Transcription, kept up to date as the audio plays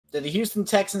Do the Houston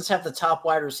Texans have the top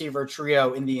wide receiver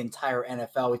trio in the entire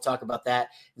NFL? We talk about that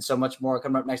and so much more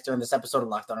coming up next during this episode of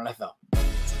Locked On NFL.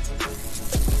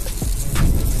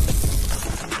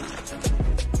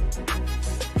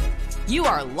 You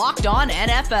are Locked On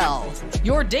NFL,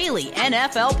 your daily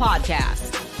NFL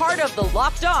podcast. Part of the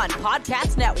Locked On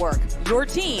Podcast Network, your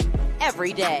team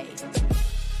every day.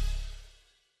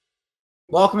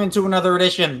 Welcome into another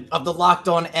edition of the Locked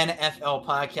On NFL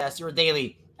podcast, your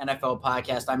daily NFL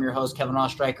podcast. I'm your host, Kevin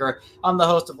Ostreicher. I'm the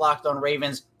host of Locked On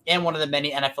Ravens and one of the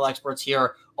many NFL experts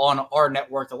here on our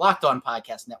network, the Locked On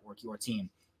Podcast Network, your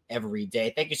team every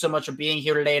day. Thank you so much for being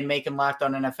here today and making Locked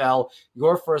On NFL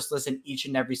your first listen each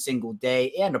and every single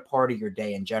day and a part of your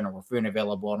day in general. We're free and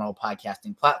available on all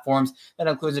podcasting platforms. That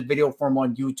includes a video form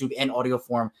on YouTube and audio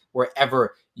form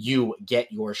wherever you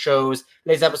get your shows.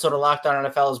 Today's episode of Locked On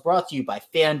NFL is brought to you by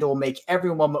FanDuel. Make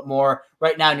every moment more.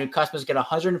 Right now, new customers get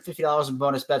 $150 in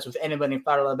bonus bets with any winning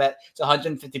 $5 bet. It's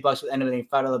 $150 with any winning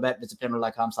 $5 bet. Visit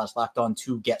FanDuel.com/LockedOn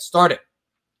to get started.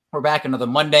 We're back another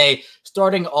Monday,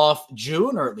 starting off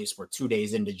June, or at least we're 2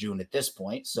 days into June at this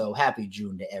point. So happy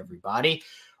June to everybody.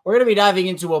 We're going to be diving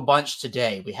into a bunch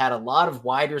today. We had a lot of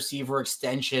wide receiver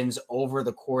extensions over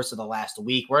the course of the last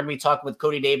week. We're going to be talking with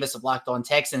Coty Davis of Locked On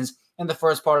Texans in the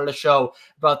first part of the show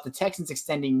about the Texans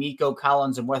extending Nico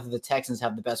Collins and whether the Texans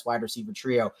have the best wide receiver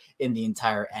trio in the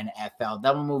entire NFL.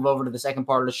 Then we'll move over to the second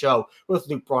part of the show with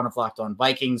Luke Braun of Locked On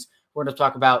Vikings. We're going to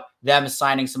talk about them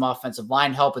signing some offensive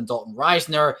line help in Dalton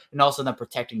Reisner and also them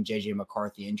protecting JJ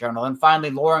McCarthy in general. And finally,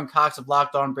 Lorin Cox of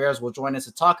Locked On Bears will join us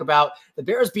to talk about the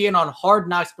Bears being on Hard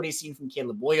Knocks, what he's seen from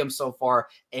Caleb Williams so far,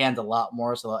 and a lot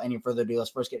more. So without any further ado, let's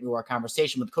first get into our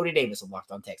conversation with Coty Davis of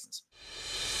Locked On Texans.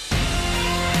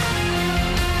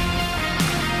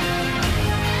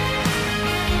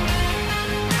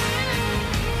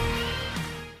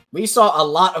 We saw a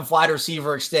lot of wide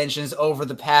receiver extensions over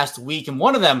the past week, and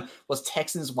one of them was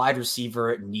Texans wide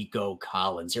receiver Nico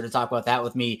Collins. Here to talk about that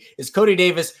with me is Coty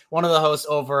Davis, one of the hosts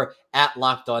over at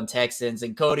Locked On Texans.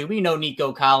 And Coty, we know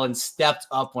Nico Collins stepped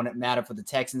up when it mattered for the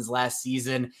Texans last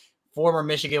season. Former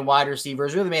Michigan wide receiver,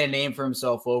 has really made a name for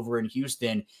himself over in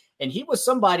Houston. And he was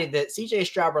somebody that C.J.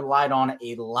 Stroud relied on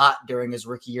a lot during his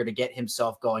rookie year to get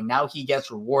himself going. Now he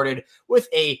gets rewarded with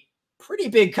a pretty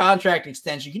big contract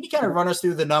extension. Can you kind of run us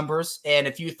through the numbers? And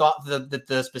if you thought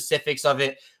the specifics of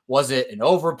it, was it an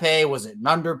overpay? Was it an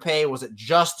underpay? Was it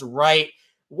just right?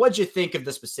 What'd you think of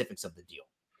the specifics of the deal?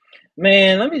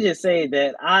 Man, let me just say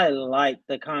that I like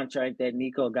the contract that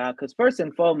Nico got because first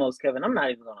and foremost, Kevin, I'm not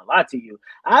even going to lie to you.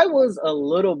 I was a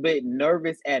little bit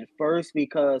nervous at first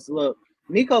because, look,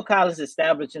 Nico Collins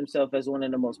established himself as one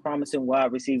of the most promising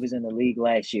wide receivers in the league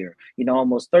last year. You know,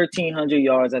 almost 1,300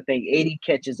 yards, I think 80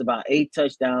 catches, about 8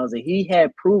 touchdowns. And he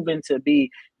had proven to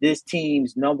be this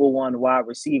team's number one wide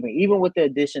receiver, even with the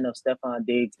addition of Stephon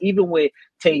Diggs, even with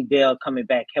Tate Dale coming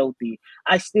back healthy.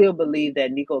 I still believe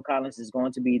that Nico Collins is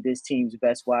going to be this team's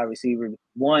best wide receiver.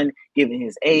 One, given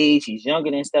his age, he's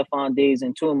younger than Stephon Diggs,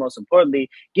 and two, and most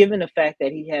importantly, given the fact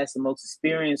that he has the most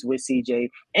experience with CJ,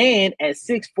 and at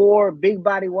 6'4", big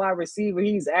body wide receiver,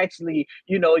 he's actually,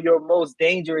 you know, your most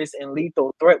dangerous and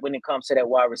lethal threat when it comes to that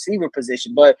wide receiver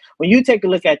position. But when you take a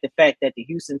look at the fact that the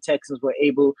Houston Texans were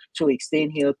able to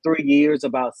extend him 3 years,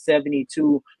 about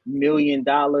 $72 million,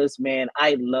 man,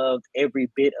 I loved every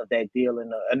bit of that deal.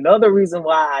 And another reason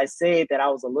why I said that I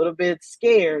was a little bit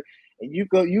scared, and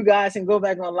you guys can go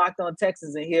back on Locked On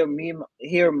Texans and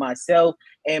hear myself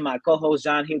and my co-host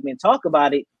John Hickman talk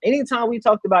about it. Anytime we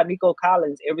talked about Nico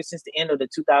Collins ever since the end of the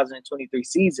 2023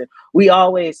 season, we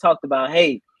always talked about,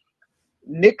 hey,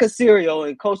 Nick Caserio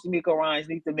and Coach D'Amico Ryans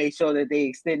need to make sure that they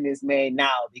extend this man now,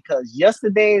 because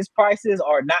yesterday's prices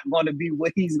are not going to be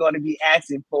what he's going to be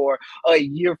asking for a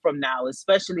year from now,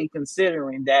 especially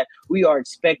considering that we are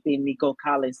expecting Nico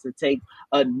Collins to take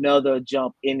another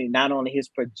jump in not only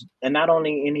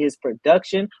in his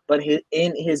production, but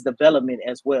in his development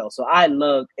as well. So I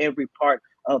loved every part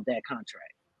of that contract.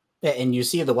 Yeah, and you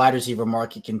see the wide receiver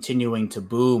market continuing to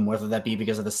boom, whether that be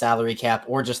because of the salary cap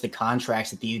or just the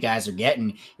contracts that these guys are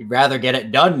getting. You'd rather get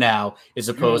it done now as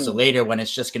opposed to later when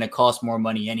it's just going to cost more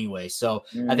money anyway. So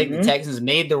I think the Texans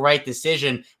made the right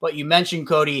decision. But you mentioned,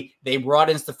 Coty, they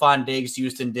brought in Stephon Diggs,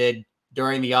 Houston did,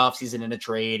 during the offseason in a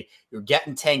trade. You're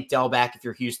getting Tank Dell back if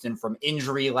you're Houston from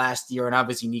injury last year, and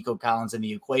obviously Nico Collins in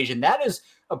the equation. That is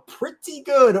a pretty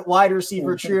good wide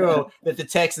receiver trio that the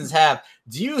Texans have.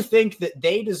 Do you think that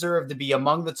they deserve to be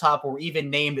among the top or even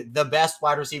named the best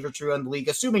wide receiver trio in the league,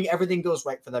 assuming everything goes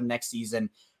right for them next season?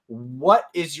 What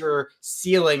is your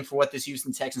ceiling for what this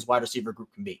Houston Texans wide receiver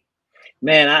group can be?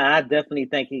 Man, I definitely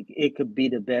think it could be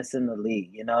the best in the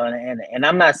league, and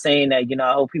I'm not saying that,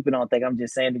 I hope people don't think I'm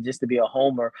just saying it just to be a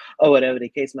homer or whatever the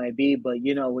case might be, but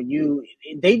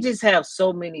they just have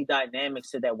so many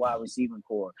dynamics to that wide receiving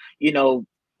core.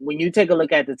 When you take a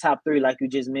look at the top three, like you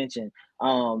just mentioned,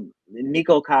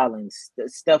 Nico Collins,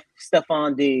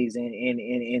 Stephon Diggs,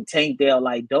 and Tank Dell,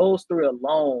 like those three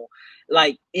alone,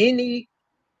 like any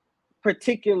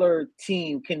particular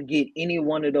team can get any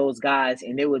one of those guys,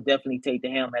 and they would definitely take the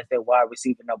helm as their wide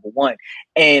receiver number one.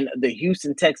 And the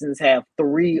Houston Texans have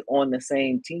three on the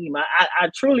same team. I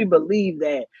truly believe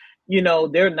that,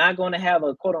 they're not going to have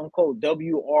a quote unquote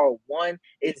WR1.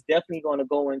 It's definitely going to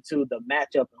go into the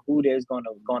matchup and who there's going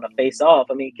to face off.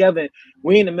 I mean, Kevin,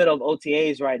 we're in the middle of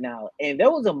OTAs right now, and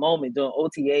there was a moment during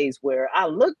OTAs where I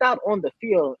looked out on the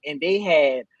field and they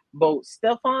had both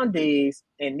Stephon Diggs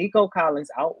and Nico Collins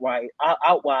out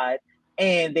wide,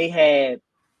 and they had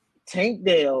Tank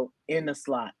Dell in the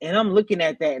slot. And I'm looking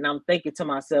at that and I'm thinking to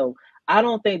myself, I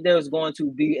don't think there's going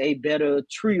to be a better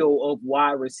trio of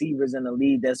wide receivers in the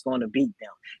league that's going to beat them.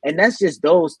 And that's just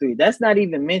those three. That's not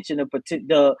even mentioning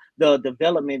the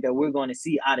development that we're going to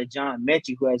see out of John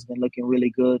Mechie, who has been looking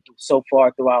really good so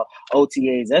far throughout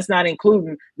OTAs. That's not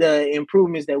including the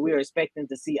improvements that we're expecting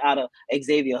to see out of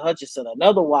Xavier Hutchinson,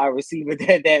 another wide receiver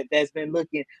that's been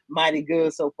looking mighty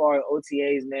good so far at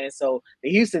OTAs, man. So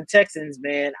the Houston Texans,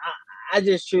 man, I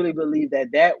just truly believe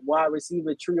that wide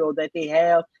receiver trio that they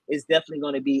have is definitely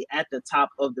going to be at the top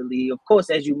of the league. Of course,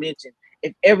 as you mentioned,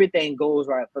 if everything goes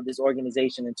right for this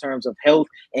organization in terms of health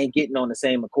and getting on the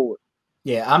same accord.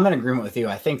 Yeah, I'm in agreement with you.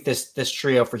 I think this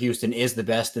trio for Houston is the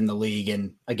best in the league.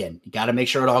 And again, you got to make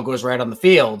sure it all goes right on the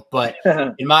field. But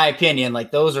in my opinion, like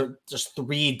those are just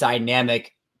three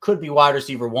dynamic, could be wide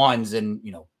receiver ones and,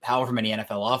 however many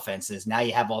NFL offenses. Now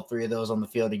you have all three of those on the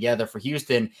field together for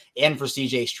Houston and for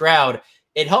CJ Stroud.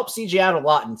 It helps CJ out a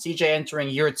lot. And CJ entering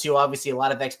year two, obviously a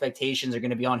lot of expectations are going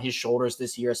to be on his shoulders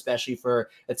this year, especially for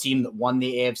a team that won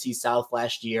the AFC South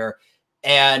last year.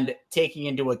 And taking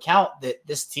into account that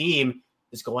this team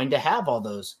is going to have all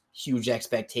those huge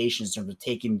expectations in terms of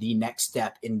taking the next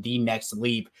step in the next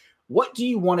leap. What do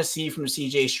you want to see from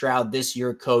CJ Stroud this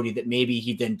year, Coty, that maybe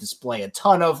he didn't display a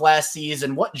ton of last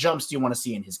season? What jumps do you want to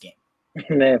see in his game?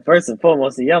 Man, first and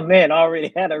foremost, the young man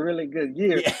already had a really good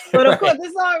year. Yeah, but of course,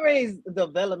 there's always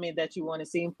development that you want to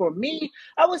see. And for me,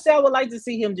 I would say I would like to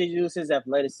see him just use his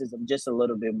athleticism just a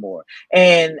little bit more.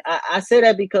 And I say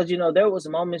that because, there was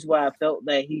moments where I felt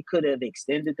that he could have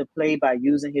extended the play by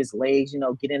using his legs,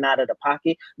 getting out of the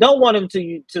pocket. Don't want him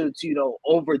to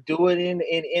overdo it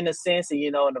in a sense.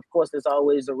 And of course, there's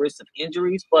always a risk of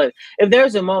injuries. But if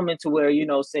there's a moment to where,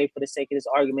 say for the sake of this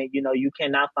argument, you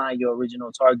cannot find your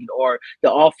original target or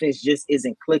the offense just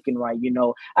isn't clicking right.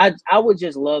 I would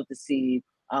just love to see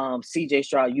CJ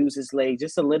Stroud use his legs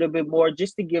just a little bit more,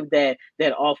 just to give that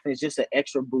offense just an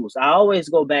extra boost. I always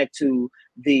go back to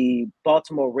the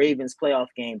Baltimore Ravens playoff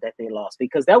game that they lost,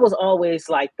 because that was always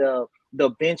like the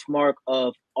benchmark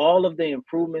of all of the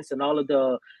improvements and all of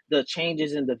the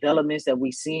changes and developments that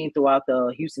we've seen throughout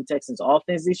the Houston Texans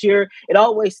offense this year. It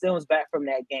always stems back from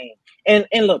that game. And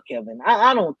look, Kevin,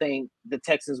 I don't think the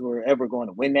Texans were ever going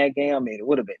to win that game. I mean, it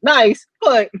would have been nice,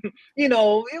 but, it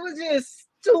was just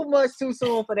too much too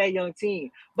soon for that young team.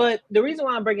 But the reason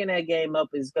why I'm bringing that game up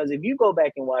is because if you go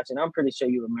back and watch it, I'm pretty sure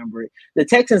you remember it, the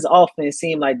Texans offense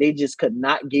seemed like they just could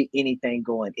not get anything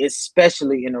going,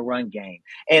 especially in the run game.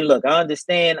 And look, I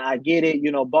understand, I get it.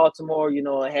 Baltimore,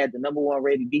 had the number one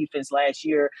rated defense last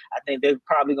year. I think they're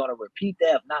probably going to repeat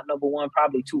that, if not number one,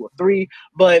 probably 2 or 3.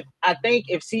 But I think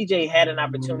if CJ had an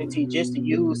opportunity just to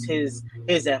use his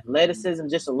athleticism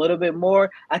just a little bit more,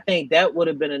 I think that would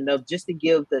have been enough just to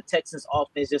give the Texans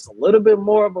offense just a little bit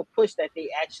more of a push that they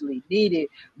actually needed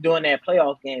during that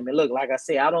playoff game. And look, like I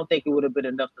say, I don't think it would have been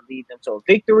enough to lead them to a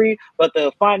victory, but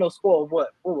the final score of what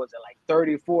was it, like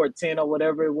 34-10 or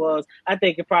whatever it was, I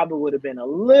think it probably would have been a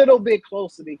little bit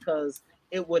closer, because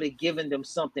it would have given them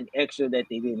something extra that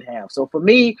they didn't have. So for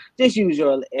me, just use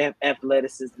your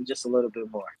athleticism just a little bit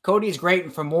more. Coty's great.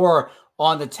 And for more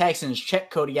on the Texans,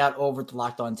 check Coty out over at the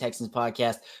Locked On Texans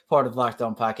podcast, part of the Locked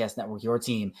On Podcast Network, your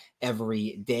team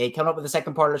every day. Coming up with the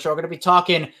second part of the show, we're going to be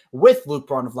talking with Luke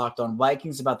Braun of Locked On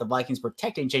Vikings about the Vikings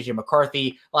protecting JJ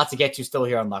McCarthy. Lots to get to still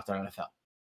here on Locked On NFL.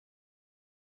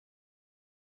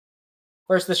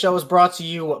 First, the show is brought to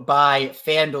you by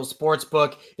FanDuel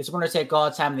Sportsbook. It's winner take all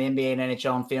the time in the NBA and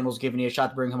NHL, and FanDuel's giving you a shot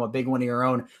to bring home a big win of your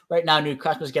own. Right now, new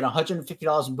customers get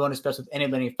 $150 in bonus bets with any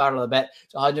 $5 bet.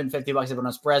 It's $150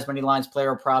 on spreads, money lines,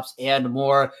 player props, and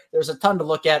more. There's a ton to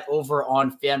look at over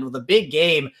on FanDuel. The big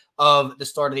game of the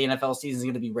start of the NFL season is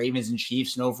going to be Ravens and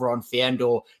Chiefs, and over on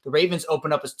FanDuel, the Ravens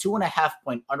open up as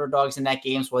 2.5-point underdogs in that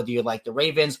game. So whether you like the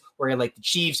Ravens or you like the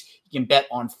Chiefs, you can bet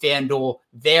on FanDuel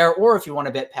there. Or if you want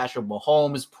to bet Patrick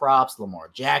Mahomes props,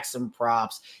 Lamar Jackson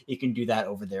props, you can do that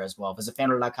over there as well. Visit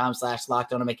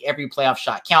FanDuel.com/lockdown to make every playoff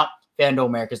shot count. FanDuel,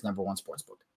 America's #1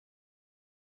 sportsbook.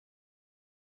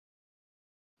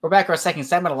 We're back for our second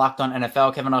segment of Locked On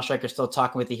NFL. Kevin Oestreicher still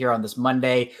talking with you here on this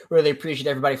Monday. Really appreciate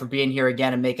everybody for being here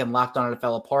again and making Locked On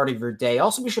NFL a part of your day.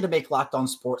 Also, be sure to make Locked On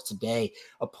Sports Today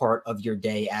a part of your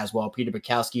day as well. Peter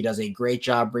Bukowski does a great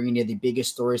job bringing you the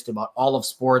biggest stories about all of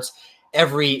sports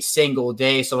every single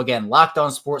day. So again, Locked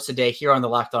On Sports Today here on the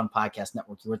Locked On Podcast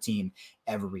Network, your team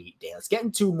every day. Let's get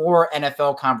into more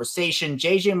NFL conversation.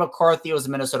 JJ McCarthy was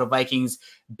the Minnesota Vikings'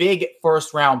 big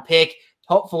first-round pick.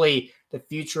 Hopefully, the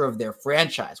future of their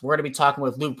franchise. We're going to be talking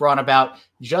with Luke Braun about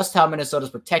just how Minnesota's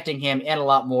protecting him and a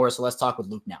lot more. So let's talk with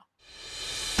Luke now.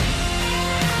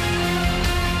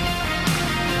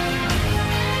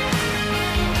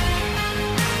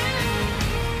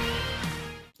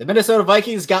 The Minnesota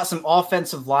Vikings got some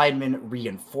offensive lineman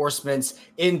reinforcements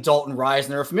in Dalton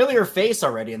Risner, a familiar face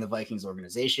already in the Vikings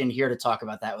organization. Here to talk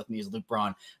about that with me is Luke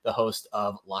Braun, the host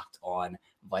of Locked On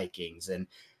Vikings. And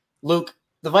Luke,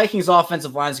 the Vikings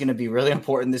offensive line is going to be really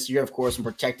important this year, of course, in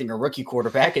protecting a rookie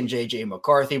quarterback in JJ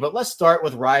McCarthy. But let's start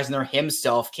with Risner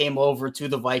himself. Came over to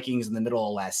the Vikings in the middle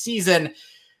of last season.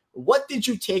 What did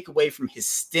you take away from his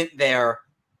stint there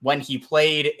when he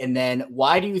played? And then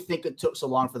why do you think it took so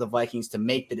long for the Vikings to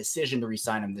make the decision to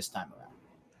re-sign him this time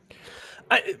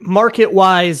around?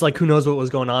 Market-wise, like who knows what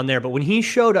was going on there. But when he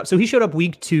showed up, so he showed up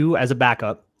week 2 as a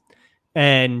backup.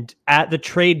 And at the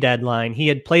trade deadline, he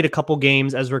had played a couple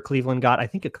games. Ezra Cleveland got, I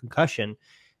think, a concussion,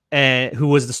 and who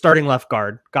was the starting left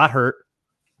guard, got hurt.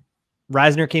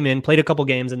 Risner came in, played a couple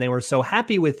games, and they were so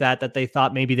happy with that they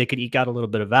thought maybe they could eke out a little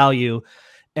bit of value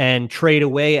and trade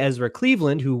away Ezra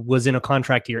Cleveland, who was in a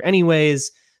contract year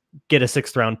anyways, get a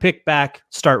 6th-round pick back,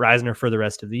 start Risner for the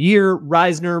rest of the year.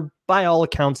 Risner, by all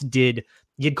accounts,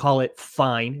 you'd call it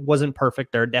fine. It wasn't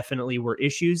perfect. There definitely were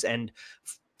issues, and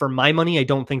for my money, I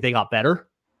don't think they got better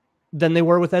than they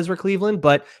were with Ezra Cleveland,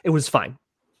 but it was fine.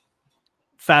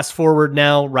 Fast forward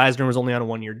now, Risner was only on a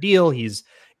 1-year deal. He's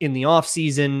in the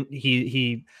offseason.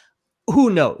 He who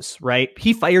knows, right?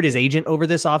 He fired his agent over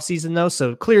this offseason, though,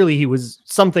 so clearly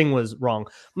something was wrong.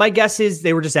 My guess is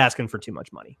they were just asking for too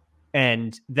much money,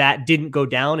 and that didn't go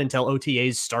down until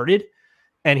OTAs started,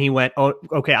 and he went, oh,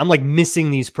 okay, I'm like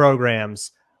missing these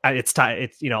programs. It's time.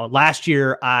 It's, last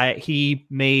year he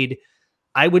made,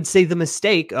 I would say, the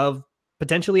mistake of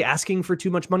potentially asking for too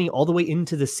much money all the way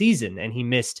into the season. And he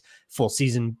missed full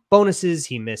season bonuses.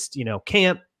 He missed,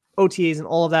 camp, OTAs, and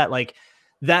all of that. Like,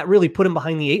 that really put him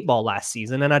behind the 8 ball last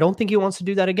season. And I don't think he wants to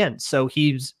do that again. So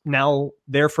he's now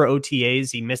there for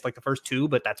OTAs. He missed like the first 2,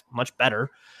 but that's much better.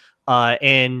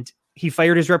 And he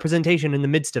fired his representation in the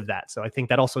midst of that. So I think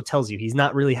that also tells you he's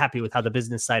not really happy with how the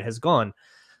business side has gone.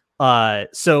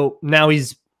 So now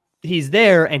he's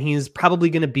there, and he's probably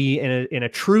going to be in a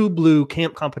true blue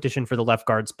camp competition for the left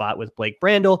guard spot with Blake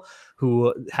Brandel,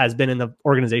 who has been in the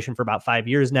organization for about 5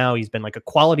 years now. He's been like a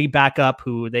quality backup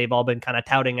who they've all been kind of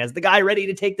touting as the guy ready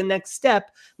to take the next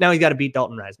step. Now he's got to beat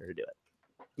Dalton Risner to do it.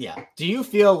 Yeah. Do you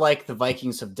feel like the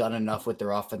Vikings have done enough with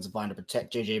their offensive line to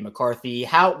protect JJ McCarthy?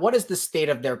 What is the state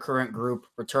of their current group,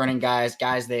 returning guys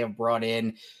they have brought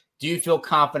in? Do you feel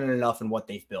confident enough in what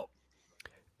they've built?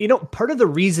 Part of the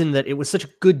reason that it was such a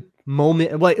good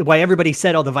moment, why everybody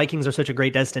said, oh, the Vikings are such a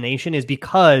great destination, is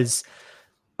because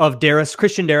of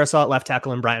Christian Darrisaw at left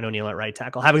tackle and Brian O'Neill at right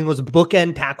tackle. Having those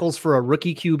bookend tackles for a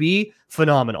rookie QB,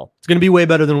 phenomenal. It's going to be way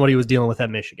better than what he was dealing with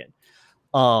at Michigan.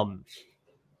 On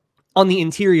the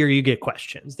interior, you get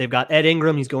questions. They've got Ed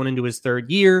Ingram. He's going into his 3rd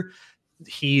year.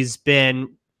 He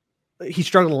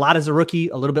struggled a lot as a rookie,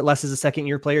 a little bit less as a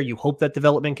second-year player. You hope that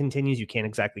development continues. You can't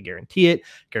exactly guarantee it.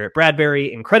 Garrett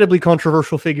Bradbury, incredibly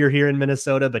controversial figure here in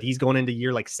Minnesota, but he's going into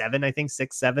year like 7, I think,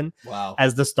 6, 7, wow,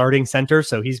 as the starting center.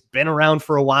 So he's been around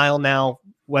for a while now,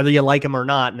 whether you like him or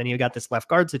not. And then you got this left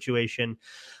guard situation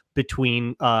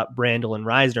between Brandel and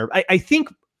Risner. I think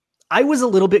I was a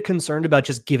little bit concerned about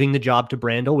just giving the job to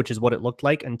Brandel, which is what it looked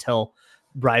like until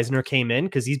Risner came in,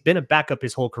 because he's been a backup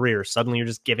his whole career. Suddenly you're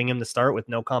just giving him the start with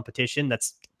no competition.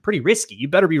 That's pretty risky. You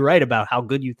better be right about how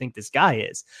good you think this guy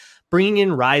is. Bringing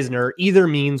in Risner either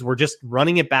means we're just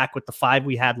running it back with the 5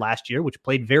 we had last year, which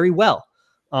played very well.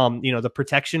 The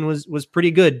protection was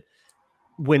pretty good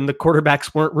when the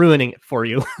quarterbacks weren't ruining it for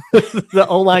you. The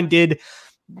O-line did.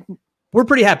 We're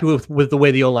pretty happy with the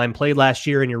way the O-line played last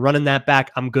year, and you're running that back.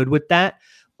 I'm good with that.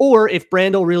 Or if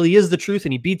Brandel really is the truth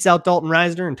and he beats out Dalton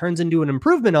Reisner and turns into an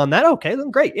improvement on that, okay,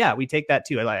 then great. Yeah, we take that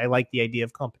too. I like the idea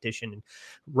of competition, and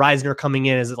Reisner coming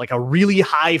in as like a really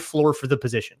high floor for the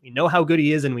position. We know how good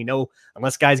he is, and we know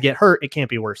unless guys get hurt, it can't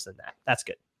be worse than that. That's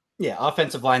good. Yeah,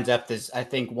 offensive line depth is, I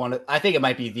think it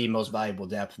might be the most valuable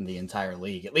depth in the entire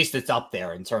league. At least it's up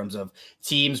there in terms of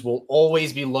teams will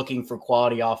always be looking for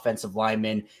quality offensive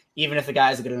linemen, even if the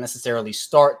guys are going to necessarily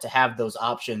start to have those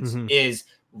options is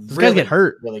really get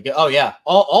hurt. Really good. Oh yeah,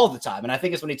 all the time. And I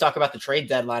think it's when you talk about the trade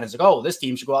deadline, it's like, oh, this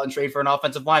team should go out and trade for an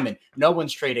offensive lineman. No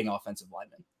one's trading offensive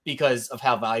linemen because of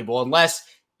how valuable, unless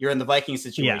you're in the Vikings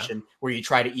situation where you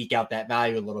try to eke out that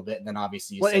value a little bit, and then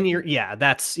obviously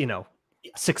that's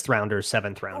 6th rounders,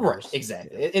 7th rounders. Right,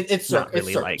 exactly. It's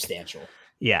circumstantial.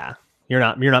 You're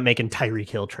not making Tyreek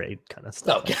Hill trade kind of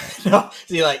stuff. Okay. No.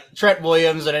 See, like Trent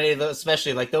Williams and any of those,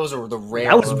 especially like those are the rare.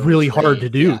 That was really hard to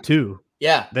do too.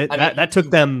 Yeah. That took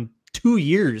them 2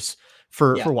 years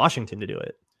for Washington to do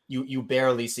it. You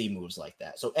barely see moves like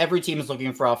that. So every team is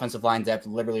looking for offensive line depth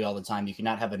literally all the time. You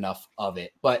cannot have enough of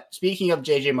it. But speaking of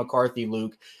JJ McCarthy,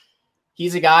 Luke,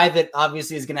 he's a guy that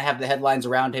obviously is going to have the headlines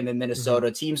around him in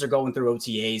Minnesota. Teams are going through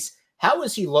OTAs. How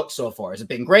has he looked so far? Has it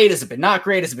been great? Has it been not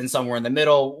great? Has it been somewhere in the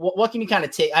middle? What can you kind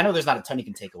of take? I know there's not a ton you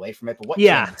can take away from it, but what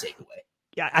can you take away?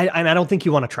 Yeah, I don't think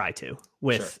you want to try to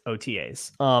with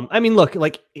OTAs. I mean, look,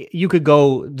 like you could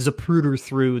go Zapruder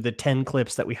through the 10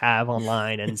 clips that we have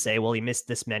online and say, well, he missed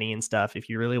this many and stuff. If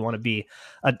you really want to be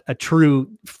a true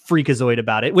freakazoid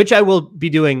about it, which I will be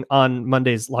doing on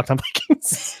Monday's Locked On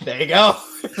Vikings. There you go.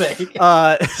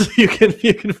 So you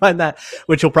can find that,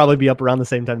 which will probably be up around the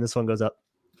same time this one goes up.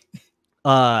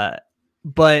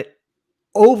 But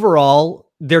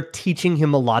overall, they're teaching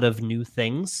him a lot of new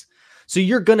things. So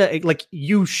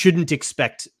you shouldn't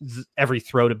expect every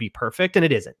throw to be perfect, and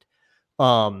it isn't.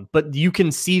 But you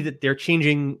can see that they're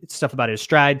changing stuff about his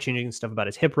stride, changing stuff about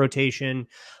his hip rotation,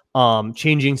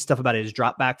 changing stuff about his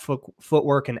drop back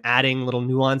footwork, and adding little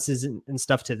nuances and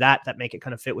stuff to that make it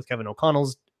kind of fit with Kevin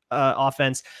O'Connell's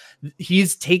offense.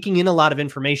 He's taking in a lot of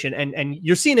information, and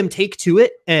you're seeing him take to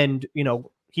it, and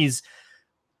he's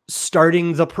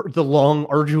starting the long,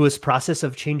 arduous process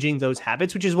of changing those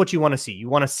habits, which is what you want to see. You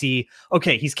want to see,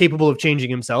 okay, he's capable of changing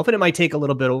himself, and it might take a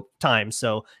little bit of time.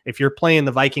 So if you're playing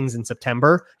the Vikings in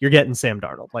September, you're getting Sam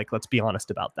Darnold. Like, let's be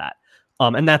honest about that.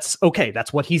 And that's okay.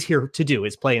 That's what he's here to do,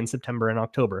 is play in September and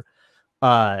October.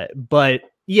 But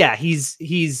yeah,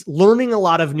 he's learning a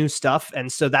lot of new stuff.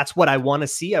 And so that's what I want to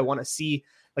see. I want to see,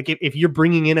 like, if you're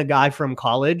bringing in a guy from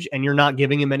college and you're not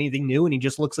giving him anything new, and he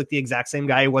just looks like the exact same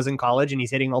guy he was in college, and he's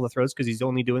hitting all the throws because he's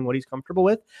only doing what he's comfortable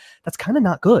with, that's kind of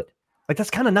not good. Like, that's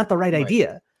kind of not the right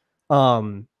idea.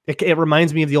 It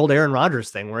reminds me of the old Aaron Rodgers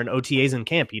thing, where in OTAs in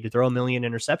camp, he'd throw 1 million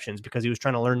interceptions because he was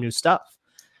trying to learn new stuff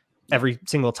every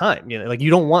single time. Like, you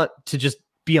don't want to just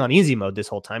be on easy mode this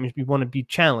whole time. You want to be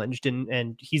challenged,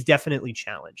 and he's definitely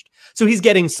challenged. So he's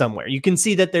getting somewhere. You can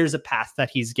see that there's a path that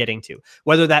he's getting to.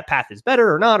 Whether that path is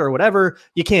better or not or whatever,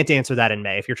 you can't answer that in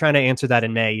May. If you're trying to answer that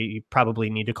in May, you probably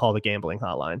need to call the gambling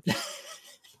hotline.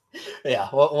 Yeah,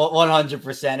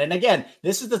 100%. And again,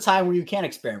 this is the time where you can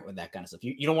experiment with that kind of stuff.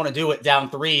 You don't want to do it down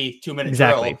 3 2-minute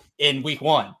drill in week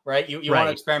 1, right? You want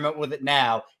to experiment with it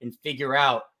now and figure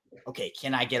out, okay,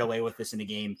 can I get away with this in a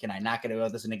game? Can I not get away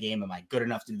with this in a game? Am I good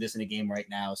enough to do this in a game right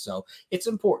now? So it's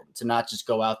important to not just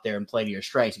go out there and play to your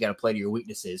strengths. You got to play to your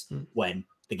weaknesses when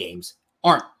the games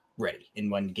aren't ready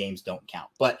and when games don't count.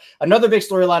 But another big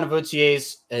storyline of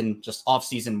OTAs and just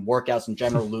off-season workouts in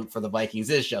general, Luke, for the Vikings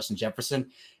is Justin Jefferson.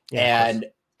 And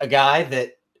a guy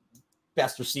that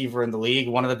best receiver in the league,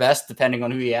 one of the best, depending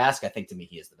on who you ask. I think to me,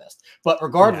 he is the best. But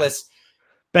regardless.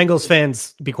 Bengals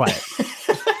fans, be quiet.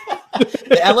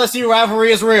 The LSU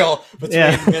rivalry is real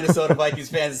between Minnesota Vikings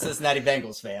fans and Cincinnati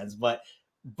Bengals fans, but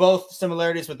both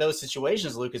similarities with those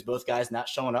situations, Luke, is both guys not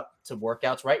showing up to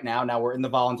workouts right now. Now we're in the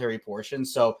voluntary portion,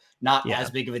 so not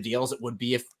as big of a deal as it would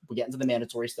be if we get into the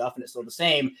mandatory stuff and it's still the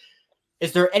same.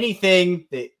 Is there anything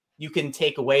that you can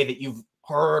take away that you've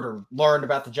heard or learned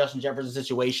about the Justin Jefferson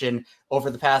situation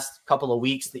over the past couple of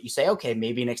weeks that you say, okay,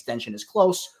 maybe an extension is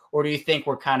close, or do you think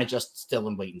we're kind of just still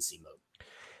in wait and see mode?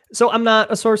 So I'm not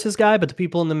a sources guy, but the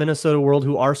people in the Minnesota world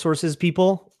who are sources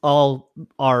people all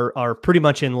are pretty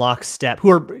much in lockstep, who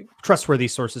are trustworthy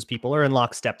sources people are in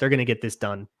lockstep. They're going to get this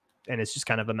done. And it's just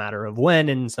kind of a matter of when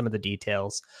and some of the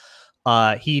details.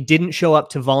 He didn't show up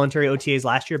to voluntary OTAs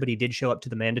last year, but he did show up to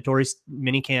the mandatory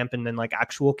mini camp and then like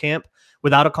actual camp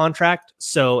without a contract.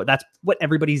 So that's what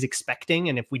everybody's expecting.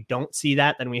 And if we don't see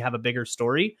that, then we have a bigger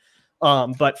story.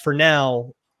 But for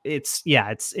now, it's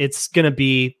going to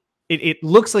be, it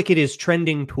looks like it is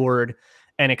trending toward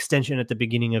an extension at the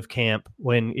beginning of camp,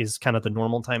 when is kind of the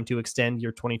normal time to extend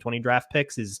your 2020 draft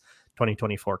picks, is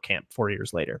 2024 camp 4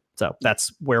 years later. So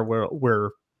that's where we're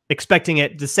expecting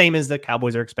it. The same as the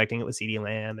Cowboys are expecting it with CeeDee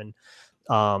Lamb. And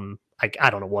I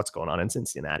don't know what's going on in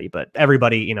Cincinnati, but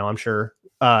everybody, I'm sure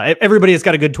everybody has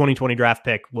got a good 2020 draft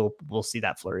pick. We'll see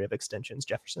that flurry of extensions.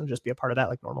 Jefferson will just be a part of that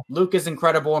like normal. Luke is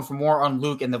incredible. And for more on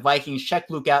Luke and the Vikings, check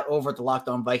Luke out over at the Locked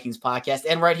On Vikings podcast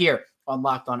and right here on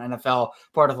Locked On NFL,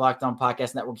 part of the Locked On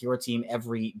Podcast Network, your team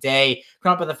every day.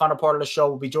 Coming up in the final part of the show,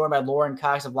 we'll be joined by Lorin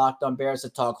Cox of Locked On Bears to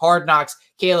talk Hard Knocks,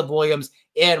 Caleb Williams,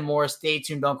 and more. Stay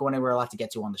tuned. Don't go anywhere. A lot to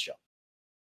get to on the show.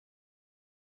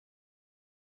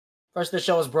 First, the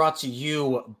show is brought to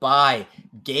you by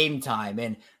Gametime.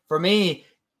 And for me,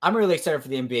 I'm really excited for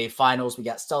the NBA Finals. We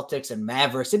got Celtics and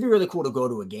Mavericks. It'd be really cool to go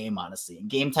to a game, honestly. And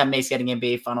Gametime makes getting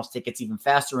NBA Finals tickets even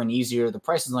faster and easier. The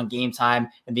prices on Gametime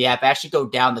and the app actually go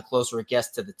down the closer it gets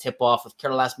to the tip-off with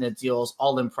killer last-minute deals,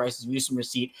 all-in prices, use from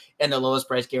receipt, and the lowest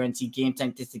price guarantee.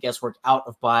 Gametime takes the guesswork out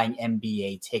of buying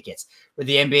NBA tickets. For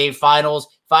the NBA Finals,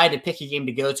 if I had to pick a game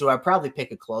to go to, I'd probably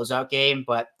pick a closeout game,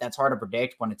 but that's hard to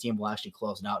predict when a team will actually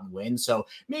close it out and win. So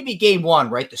maybe game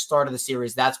one, right, the start of the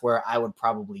series, that's where I would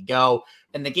probably go.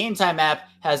 And the Gametime app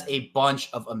has a bunch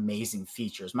of amazing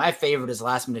features. My favorite is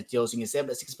last-minute deals. You can save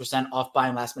up to 6% off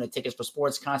buying last-minute tickets for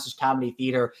sports, concerts, comedy,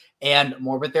 theater, and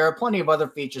more. But there are plenty of other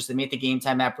features that make the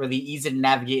Gametime app really easy to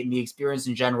navigate and the experience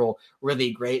in general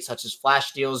really great, such as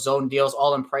flash deals, zone deals,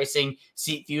 all-in pricing,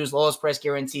 seat views, lowest price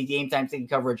guarantee, Gametime ticket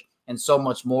coverage, and so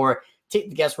much more. Take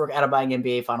the guesswork out of buying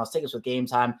NBA Finals tickets with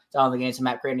Gametime. Download the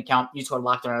Gametime app, create an account, use code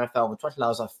LOCKEDONNFL with $20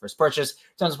 off your first purchase.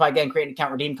 Terms apply again, create an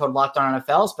account, redeem code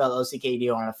LOCKEDONNFL, spell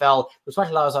OCKED on NFL with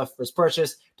 $20 off your first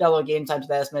purchase. Download Gametime to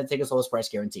the last minute tickets, lowest price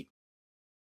guarantee.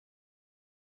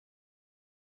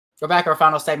 We're back our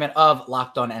final segment of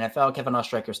Locked On NFL. Kevin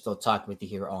Ostreicher still talking with you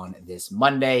here on this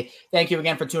Monday. Thank you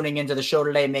again for tuning into the show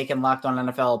today, making Locked On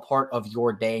NFL a part of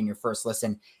your day and your first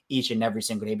listen each and every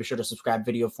single day. Be sure to subscribe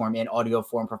video form and audio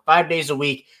form for 5 days a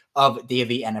week of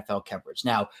daily NFL coverage.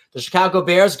 Now, the Chicago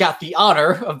Bears got the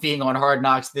honor of being on Hard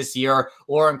Knocks this year.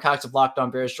 Lorin Cox of Locked On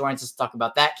Bears joins us to talk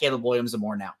about that, Caleb Williams, and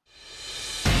more now.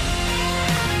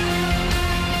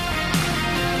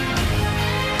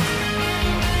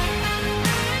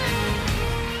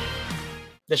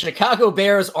 The Chicago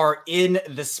Bears are in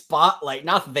the spotlight.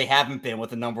 Not that they haven't been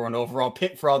with the number one overall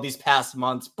pick for all these past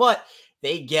months, but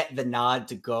they get the nod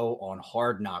to go on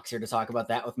Hard Knocks. Here to talk about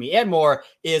that with me and more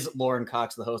is Lorin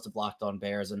Cox, the host of Locked On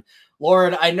Bears. And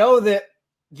Lorin, I know that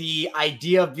the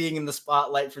idea of being in the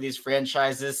spotlight for these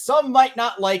franchises, some might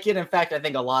not like it. In fact, I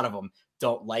think a lot of them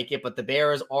don't like it, but the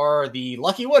Bears are the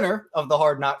lucky winner of the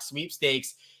Hard Knocks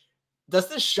sweepstakes. Does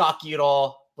this shock you at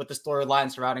all with the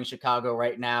storyline surrounding Chicago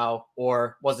right now,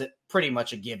 or was it pretty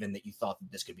much a given that you thought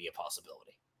that this could be a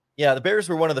possibility? Yeah, the Bears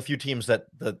were one of the few teams that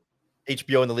the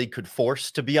HBO and the league could force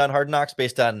to be on Hard Knocks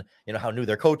based on, how new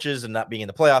their coaches and not being in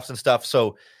the playoffs and stuff.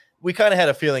 So we kind of had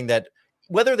a feeling that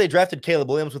whether they drafted Caleb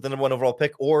Williams with the number one overall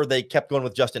pick or they kept going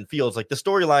with Justin Fields, like the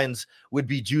storylines would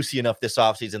be juicy enough this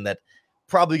offseason that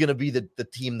probably going to be the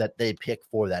team that they pick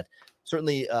for that.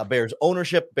 Certainly Bears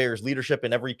ownership, Bears leadership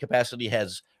in every capacity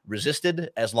has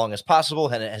resisted as long as possible,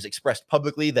 and it has expressed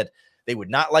publicly that they would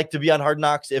not like to be on Hard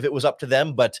Knocks if it was up to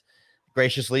them, but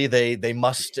graciously they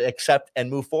must accept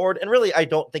and move forward. And really, I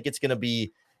don't think it's going to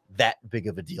be that big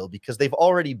of a deal because they've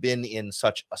already been in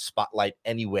such a spotlight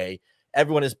anyway.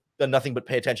 Everyone has done nothing but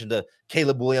pay attention to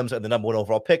Caleb Williams and the number one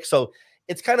overall pick. So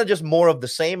it's kind of just more of the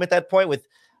same at that point with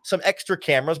some extra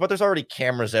cameras, but there's already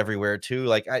cameras everywhere too.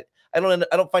 Like I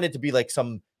don't find it to be like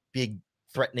some big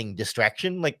threatening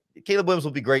distraction. Like Caleb Williams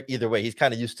will be great either way. He's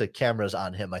kind of used to cameras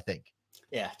on him, I think.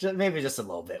 Yeah, maybe just a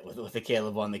little bit with the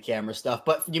Caleb on the camera stuff.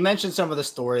 But you mentioned some of the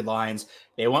storylines.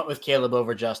 They went with Caleb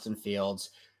over Justin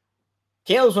Fields.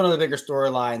 Caleb's one of the bigger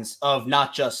storylines of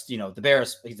not just, the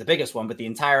Bears, he's the biggest one, but the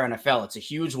entire NFL. It's a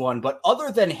huge one. But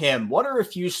other than him, what are a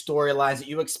few storylines that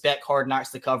you expect Hard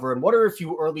Knocks to cover? And what are a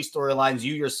few early storylines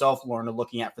you yourself, Lorin, are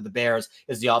looking at for the Bears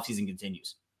as the offseason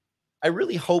continues? I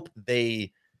really hope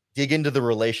they dig into the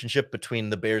relationship between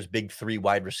the Bears' big three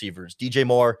wide receivers, DJ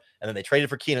Moore, and then they traded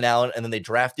for Keenan Allen, and then they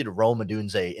drafted Rome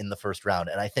Odunze in the first round.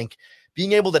 And I think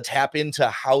being able to tap into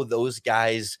how those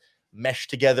guys mesh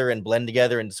together and blend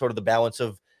together and sort of the balance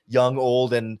of young,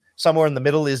 old, and somewhere in the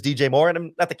middle is DJ Moore. And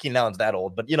I'm not that Keenan Allen's that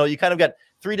old, but you kind of got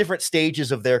three different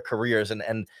stages of their careers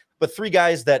but three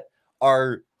guys that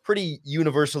are pretty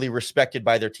universally respected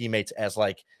by their teammates as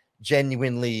like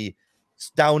genuinely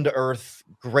down to earth,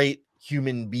 great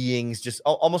human beings, just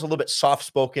almost a little bit soft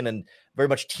spoken and very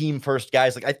much team first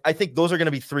guys. Like I think those are going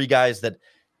to be three guys that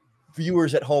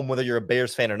viewers at home, whether you're a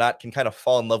Bears fan or not, can kind of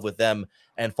fall in love with them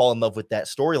and fall in love with that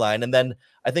storyline. And then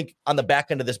I think on the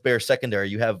back end of this Bears secondary,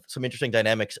 you have some interesting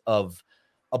dynamics of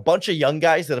a bunch of young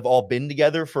guys that have all been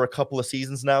together for a couple of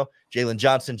seasons now. Jalen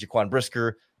Johnson, Jaquan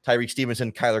Brisker, Tyreek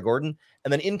Stevenson, Kyler Gordon.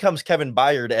 And then in comes Kevin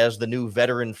Byard as the new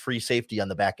veteran free safety on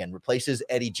the back end, replaces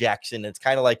Eddie Jackson. It's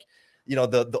kind of like,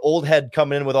 the old head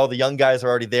coming in with all the young guys are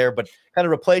already there, but kind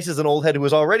of replaces an old head who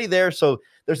was already there. So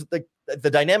there's the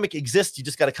dynamic exists. You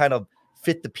just got to kind of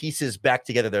fit the pieces back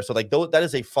together there. So that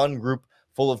is a fun group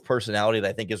full of personality that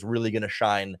I think is really going to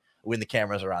shine when the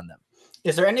cameras are on them.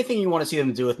 Is there anything you want to see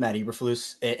them do with Matt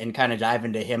Eberflus and kind of dive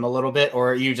into him a little bit,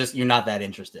 or you're not that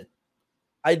interested?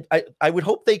 I would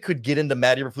hope they could get into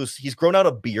Matt Eberflus. He's grown out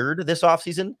a beard this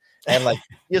offseason, and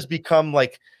he has become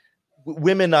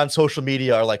women on social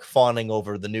media are fawning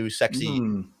over the new sexy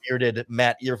bearded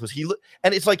Matt Eberflus.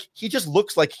 And it's he just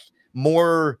looks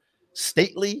more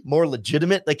stately, more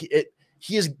legitimate.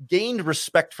 He has gained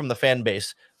respect from the fan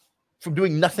base from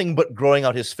doing nothing but growing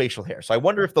out his facial hair. So I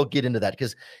wonder if they'll get into that,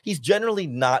 because he's generally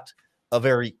not a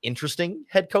very interesting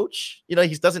head coach. He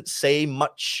doesn't say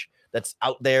much that's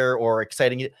out there or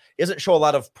exciting. He doesn't show a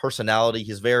lot of personality.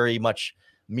 He's very much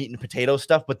meat and potato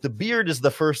stuff, but the beard is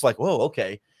the first whoa,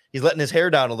 okay. He's letting his hair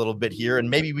down a little bit here, and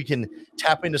maybe we can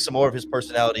tap into some more of his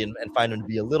personality and find him to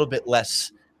be a little bit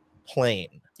less plain.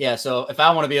 Yeah, so if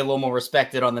I want to be a little more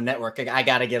respected on the network, I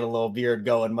got to get a little beard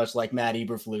going, much like Matt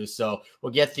Eberflus. So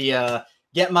we'll get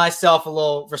myself a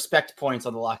little respect points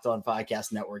on the Locked On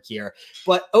Podcast Network here.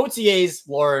 But OTAs,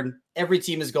 Lorin, every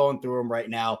team is going through them right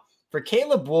now. For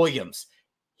Caleb Williams,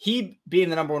 he being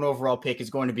the number 1 overall pick is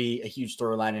going to be a huge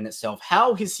storyline in itself.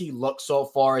 How has he looked so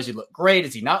far? Has he looked great?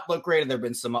 Has he not looked great? Have there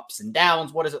been some ups and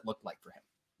downs? What does it look like for him?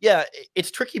 Yeah, it's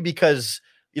tricky because,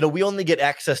 we only get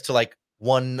access to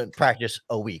one practice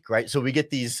a week, right? So we get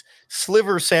these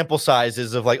sliver sample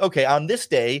sizes of okay, on this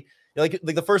day, like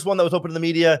the first one that was open to the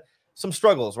media, some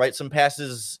struggles, right? Some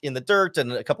passes in the dirt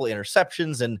and a couple of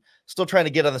interceptions, and still trying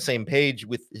to get on the same page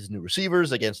with his new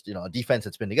receivers against, a defense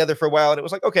that's been together for a while. And it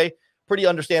was okay, pretty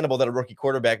understandable that a rookie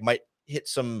quarterback might hit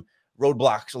some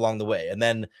roadblocks along the way. And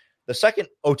then the second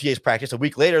OTAs practice a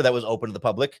week later that was open to the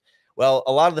public, well,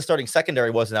 a lot of the starting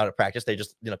secondary wasn't out at practice. They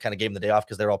just, kind of gave him the day off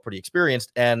because they're all pretty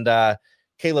experienced. And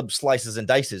Caleb slices and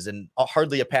dices, and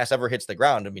hardly a pass ever hits the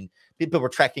ground. I mean, people were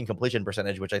tracking completion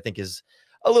percentage, which I think is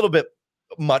a little bit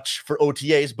much for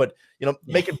OTAs, but,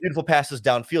 making beautiful passes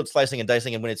downfield, slicing and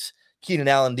dicing. And when it's Keenan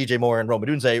Allen, DJ Moore, and Rome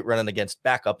Odunze running against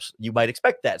backups, you might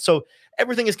expect that. So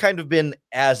everything has kind of been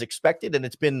as expected, and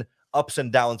it's been ups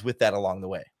and downs with that along the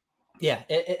way. Yeah,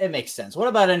 it makes sense. What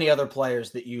about any other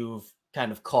players that you've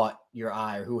kind of caught your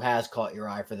eye, or who has caught your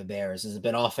eye for the Bears? Has it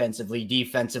been offensively,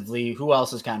 defensively? Who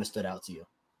else has kind of stood out to you?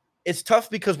 It's tough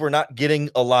because we're not getting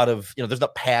a lot of, there's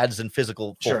not pads and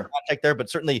physical contact there, but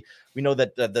certainly we know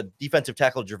that the defensive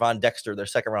tackle, Javon Dexter, their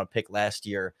 2nd-round pick last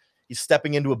year, he's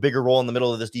stepping into a bigger role in the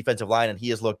middle of this defensive line, and he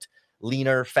has looked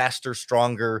leaner, faster,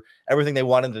 stronger, everything they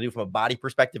wanted to do from a body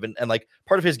perspective. And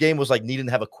part of his game was needing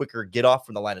to have a quicker get off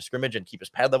from the line of scrimmage and keep his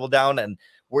pad level down. And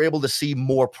we're able to see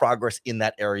more progress in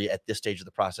that area at this stage of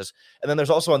the process. And then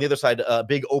there's also on the other side, a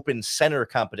big open center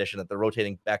competition that they're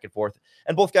rotating back and forth.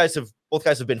 And both guys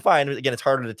have been fine. Again, it's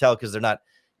harder to tell because they're not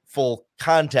full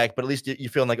contact, but at least you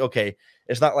feel okay,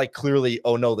 it's not clearly,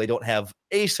 oh no, they don't have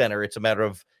a center. It's a matter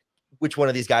of which one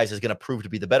of these guys is going to prove to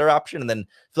be the better option, and then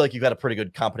feel you've got a pretty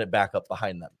good, competent backup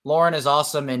behind them. Lorin is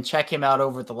awesome, and check him out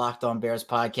over at the Locked On Bears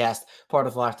podcast, part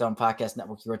of the Locked On Podcast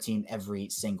Network, your team every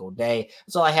single day.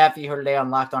 That's all I have for you here today on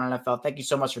Locked On NFL. Thank you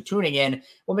so much for tuning in.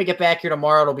 When we get back here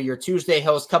tomorrow, it'll be your Tuesday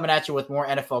host coming at you with more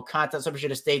NFL content, so be sure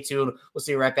to stay tuned. We'll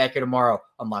see you right back here tomorrow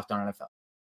on Locked On NFL.